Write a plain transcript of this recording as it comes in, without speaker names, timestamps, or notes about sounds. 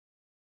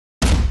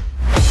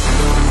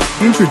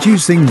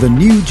Introducing the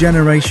new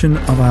generation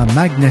of our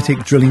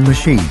magnetic drilling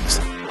machines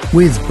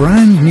with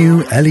brand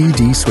new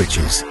LED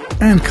switches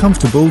and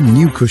comfortable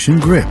new cushion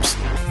grips.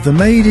 The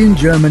made in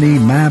Germany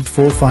MAB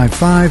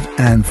 455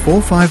 and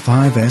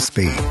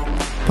 455SB.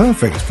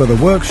 Perfect for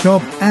the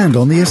workshop and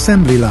on the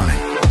assembly line.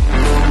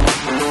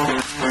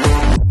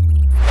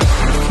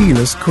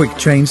 Keyless quick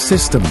change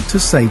system to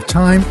save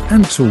time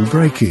and tool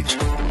breakage.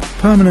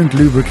 Permanent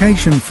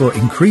lubrication for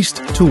increased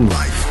tool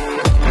life.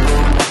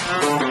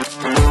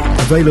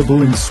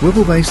 Available in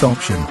Swivel Base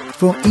option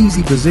for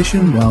easy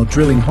position while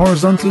drilling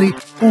horizontally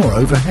or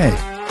overhead.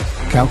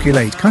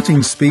 Calculate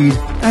cutting speed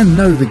and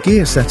know the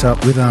gear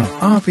setup with our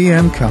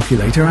RPM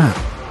calculator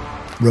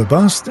app.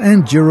 Robust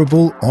and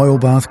durable oil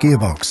bath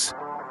gearbox.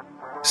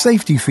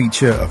 Safety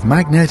feature of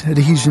magnet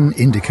adhesion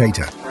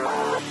indicator.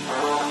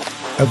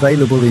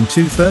 Available in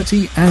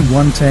 230 and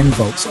 110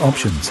 volts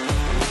options.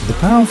 The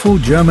powerful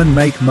German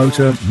make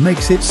motor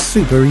makes it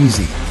super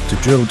easy to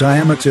drill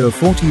diameter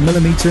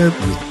 40mm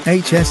with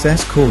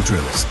HSS core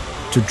drills,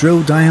 to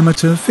drill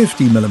diameter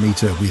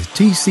 50mm with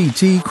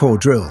TCT core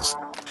drills,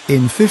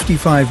 in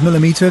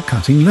 55mm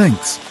cutting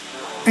lengths,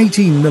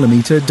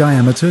 18mm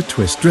diameter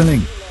twist drilling,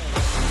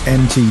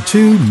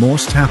 MT2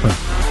 Morse Taper,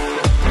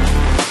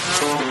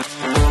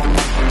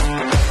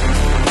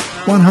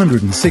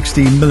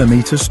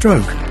 116mm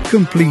stroke,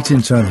 complete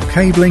internal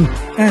cabling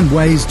and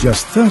weighs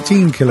just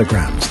 13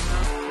 kilograms.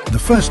 The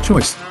first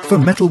choice for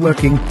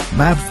metalworking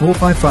MAB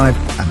 455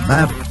 and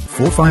MAB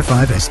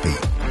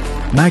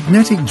 455SB.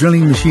 Magnetic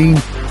drilling machine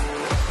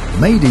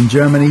made in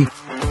Germany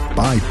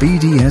by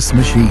BDS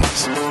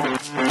Machines.